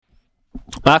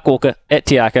Mark Walker at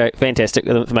Tiako, fantastic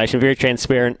with information, very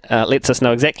transparent, lets us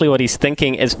know exactly what he's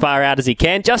thinking as far out as he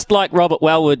can, just like Robert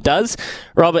Wellword does.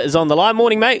 Robert is on the line.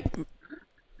 Morning, mate.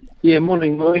 Yeah,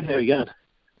 morning, Lloyd. How are you going?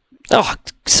 Oh,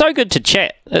 so good to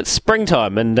chat. It's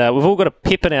springtime, and we've all got a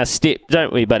pep in our step,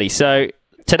 don't we, buddy? So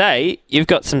today, you've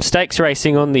got some stakes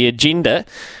racing on the agenda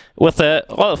with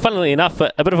funnily enough,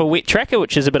 a bit of a wet tracker,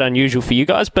 which is a bit unusual for you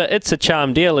guys, but it's a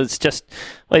charm deal. It's just,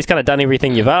 well, he's kind of done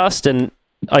everything you've asked, and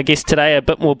I guess today a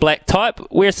bit more black type.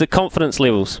 Where's the confidence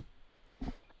levels?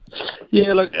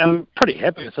 Yeah, look, I'm pretty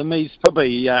happy with him. He's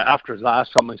probably, after his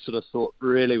last time, we sort of thought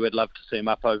really we'd love to see him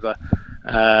up over,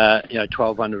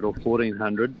 1,200 or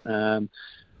 1,400.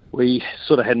 We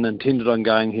sort of hadn't intended on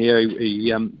going here.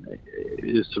 He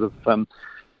sort of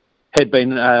had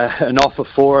been an offer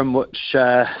for him, which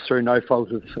through no fault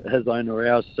of his own or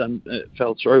ours, it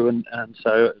fell through, and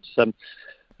so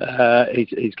it's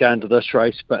he's going to this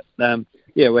race. But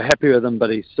we're happy with him.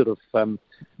 But he's sort of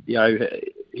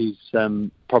he's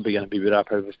probably going to be a bit up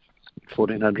over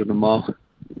 1,400 a mile.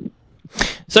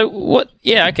 So what?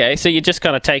 Yeah, okay. So you're just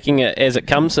kind of taking it as it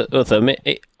comes with him.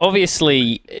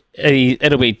 Obviously,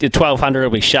 it'll be 1,200.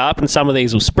 It'll be sharp, and some of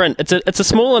these will sprint. It's a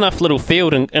small enough little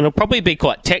field, and it'll probably be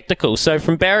quite tactical. So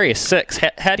from barrier 6,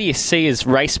 how do you see his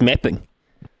race mapping?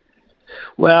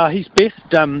 Well, he's best.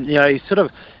 He sort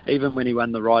of, even when he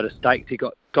won the Ryder Stakes, he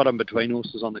got in between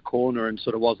horses on the corner and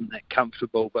sort of wasn't that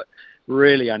comfortable. But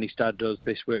really, only started to do his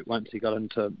best work once he got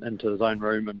into his own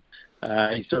room, and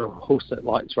he's sort of a horse that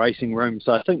likes racing room.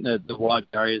 So I think that the wide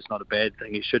barrier is not a bad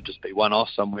thing. He should just be one off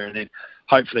somewhere, and then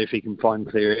hopefully, if he can find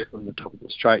clear air from the top of the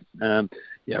straight,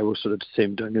 we'll sort of see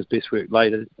him doing his best work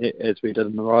later, as we did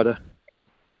in the Ryder.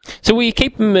 So will you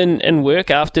keep him in work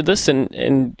after this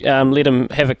and let him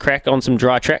have a crack on some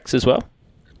dry tracks as well?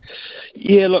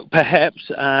 Yeah, look, perhaps,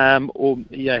 he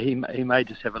may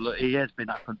just have a look. He has been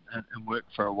up in work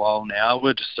for a while now.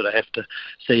 We'll just sort of have to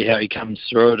see how he comes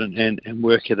through it and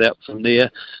work it out from there.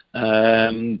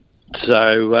 Really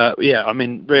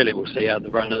we'll see how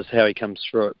the run is, how he comes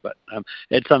through it. But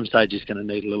at some stage he's going to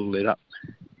need a little let up.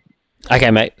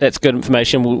 Okay, mate, that's good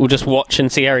information. We'll just watch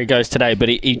and see how he goes today. But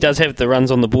he does have the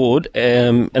runs on the board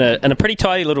in a pretty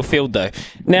tidy little field, though.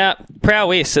 Now,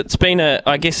 Prowess, it's been, a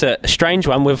strange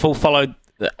one. We've all followed,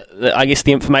 the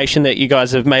information that you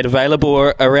guys have made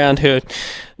available around her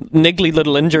niggly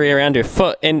little injury around her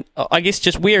foot. And I guess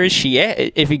just where is she at?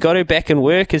 If you got her back in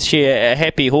work, is she a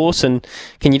happy horse? And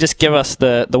can you just give us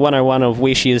the 101 of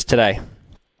where she is today?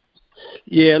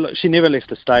 Yeah, look, she never left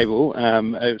the stable.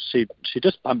 She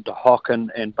just bumped a hock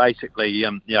and basically,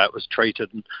 it was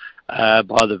treated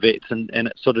by the vets and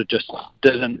it sort of just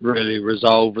didn't really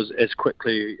resolve as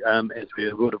quickly as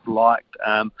we would have liked.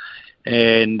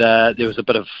 There was a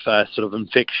bit of sort of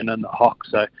infection in the hock,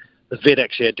 so the vet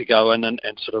actually had to go in and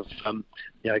sort of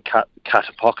cut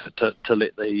a pocket to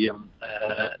let the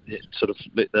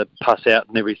let the pus out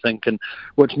and everything, and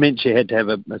which meant she had to have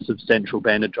a substantial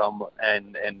bandage on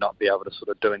and not be able to sort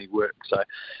of do any work. So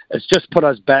it's just put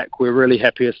us back. We're really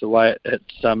happy with the way it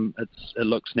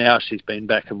looks now. She's been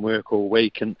back in work all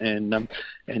week and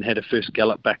had her first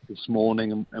gallop back this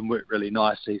morning and worked really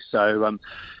nicely. So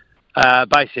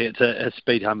basically it's a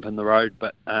speed hump in the road,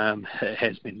 but it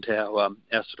has meant our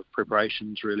sort of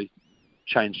preparations really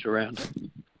changed around.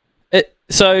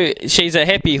 So she's a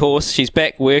happy horse. She's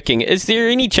back working. Is there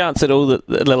any chance at all that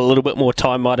a little bit more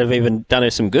time might have even done her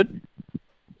some good?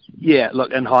 Yeah,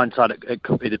 look, in hindsight, it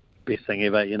could be the best thing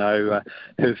ever.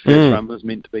 Her first run was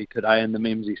meant to be today in the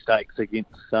Memsey Stakes against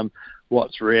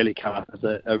what's really come up as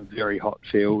a very hot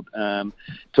field.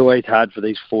 It's always hard for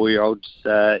these 4-year-olds,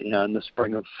 in the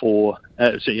spring of 4.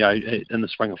 In the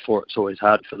spring of 4, it's always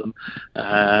hard for them,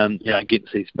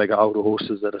 against these big older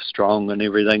horses that are strong and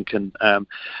everything. And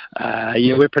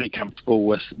we're pretty comfortable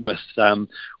with sort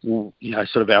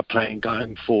of our plan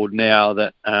going forward now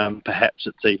that perhaps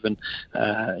it's even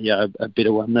a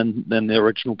better one than the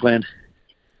original plan.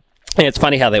 Yeah, it's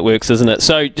funny how that works, isn't it?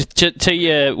 So, to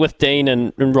you, with Dean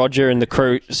and Roger and the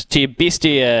crew, to your best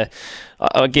I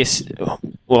guess,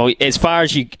 well, as far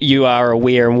as you are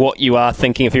aware and what you are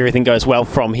thinking, if everything goes well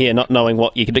from here, not knowing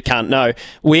what you can't know,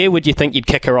 where would you think you'd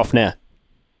kick her off now?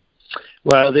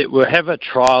 Well, we'll have a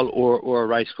trial or a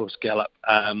racecourse gallop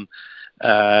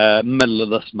middle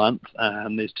of this month.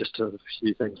 There's just a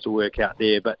few things to work out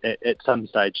there, but at some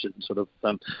stage, sort of,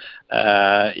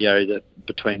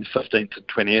 between 15th and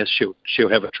 20th, she'll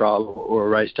have a trial or a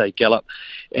race day gallop,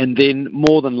 and then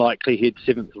more than likely head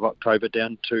 7th of October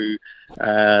down to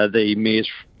the Mares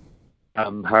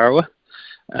Harawa.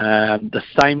 The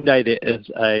same day there is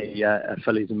a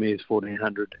fillies and mares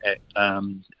 1400 at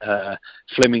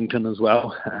Flemington as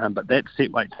well, but that's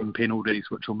set weights and penalties,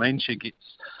 which will mean she gets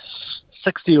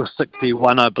 60 or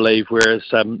 61, I believe, whereas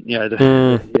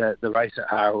the race at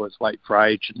Harrow is weight for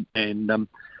age, and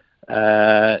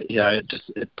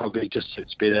it probably just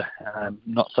suits better.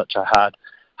 Not such a hard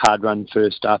run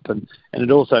first up, and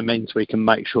it also means we can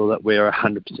make sure that we're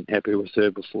 100% happy with her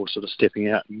before sort of stepping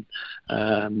out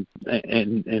and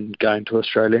going to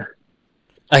Australia.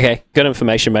 Okay, good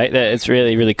information, mate. It's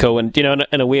really, really cool. And,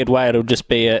 in a weird way, it'll just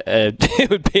be it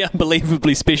would be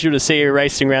unbelievably special to see her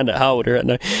racing around at Hull. I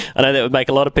know that would make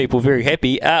a lot of people very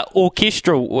happy.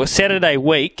 Orchestral, Saturday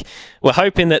week, we're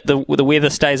hoping that the weather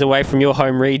stays away from your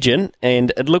home region,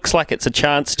 and it looks like it's a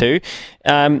chance to.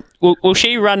 Will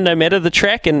she run no matter the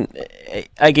track? And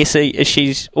I guess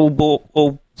she's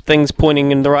all things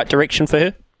pointing in the right direction for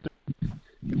her?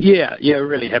 Yeah,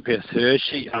 really happy with her.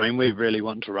 We really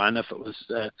want to run. If it was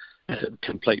a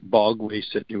complete bog, we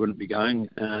certainly wouldn't be going.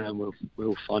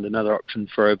 We'll find another option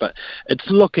for her, but it's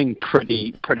looking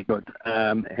pretty good.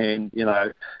 It's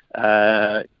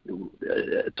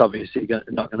obviously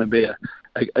not going to be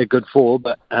a good fall,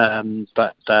 but we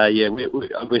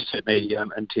certainly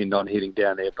intend on heading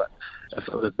down there. But if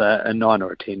it was a 9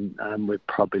 or a 10, we'd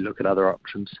probably look at other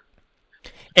options.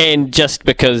 And just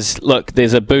because, look,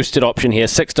 there's a boosted option here,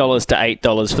 $6 to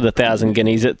 $8 for the 1,000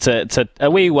 guineas. It's a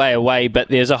wee way away, but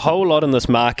there's a whole lot in this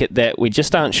market that we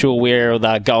just aren't sure where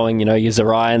they're going. Your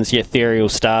Zorions, your Ethereal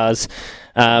Stars.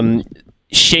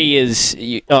 She is,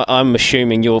 I'm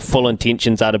assuming your full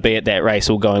intentions are to be at that race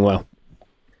all going well.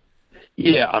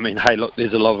 Yeah, hey, look,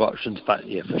 there's a lot of options, but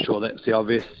yeah, for sure, that's the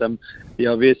obvious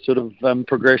sort of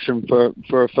progression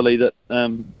for a filly that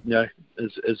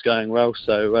is going well.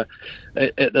 So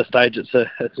at this stage, it's a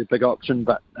big option,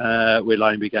 but we'll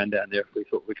only be going down there if we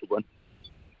thought we could win.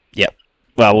 Yep.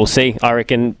 Well, we'll see. I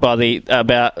reckon by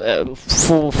about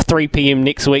 3 p.m.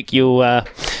 next week, you'll.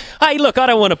 Hey, look, I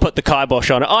don't want to put the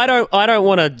kibosh on it. I don't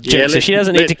want to jinx her. She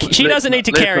doesn't need to. She doesn't need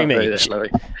to carry me.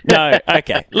 No,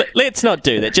 okay. Let's not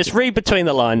do that. Just read between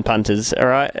the line, punters. All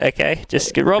right, okay.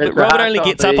 Just Robert only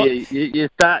gets up. You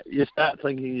start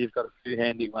thinking you've got a few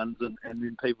handy ones, and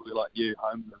then people like you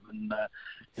home them,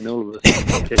 and all of us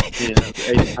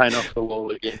paint off the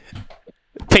wall again.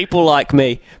 People like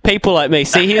me.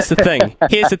 See, here's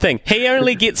the thing. He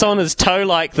only gets on his toe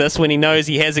like this when he knows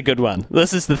he has a good one.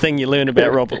 This is the thing you learn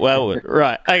about Robert Wellword.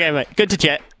 Right. Okay, mate. Good to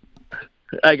chat.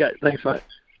 Okay. Thanks, mate.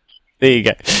 There you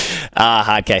go.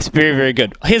 Hard case. Very, very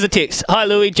good. Here's a text. Hi,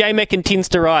 Louis. J-Mac intends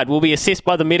to ride. Will be assessed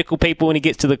by the medical people when he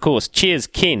gets to the course. Cheers,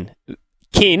 Ken.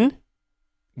 Ken,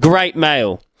 great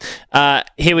mail.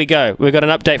 Here we go. We've got an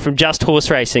update from Just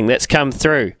Horse Racing that's come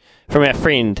through from our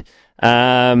friend.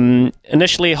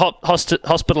 Initially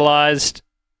hospitalised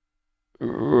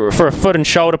for a foot and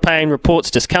shoulder pain,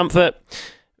 reports discomfort.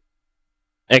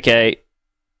 Okay.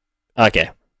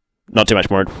 Not too much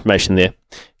more information there.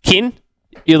 Ken,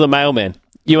 you're the mailman.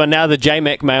 You are now the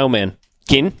J-Mac mailman.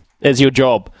 Ken, that's your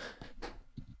job.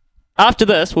 After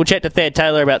this, we'll chat to Thad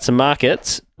Taylor about some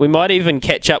markets. We might even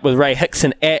catch up with Ray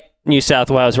Hickson at New South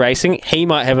Wales Racing. He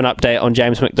might have an update on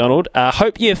James McDonald.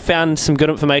 Hope you've found some good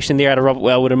information there out of Robert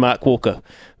Wellwood and Mark Walker.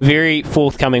 Very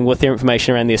forthcoming with their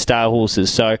information around their star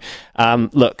horses. So,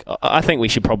 look, I think we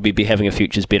should probably be having a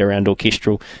futures bet around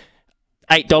Orchestral.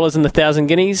 $8 in the 1,000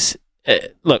 guineas.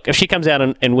 Look, if she comes out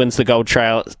and wins the Gold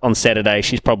Trail on Saturday,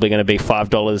 she's probably going to be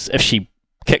 $5. If she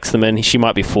kicks them in, she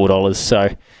might be $4.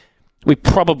 So we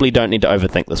probably don't need to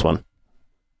overthink this one.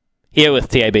 Here with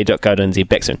tab.co.nz.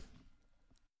 Back soon.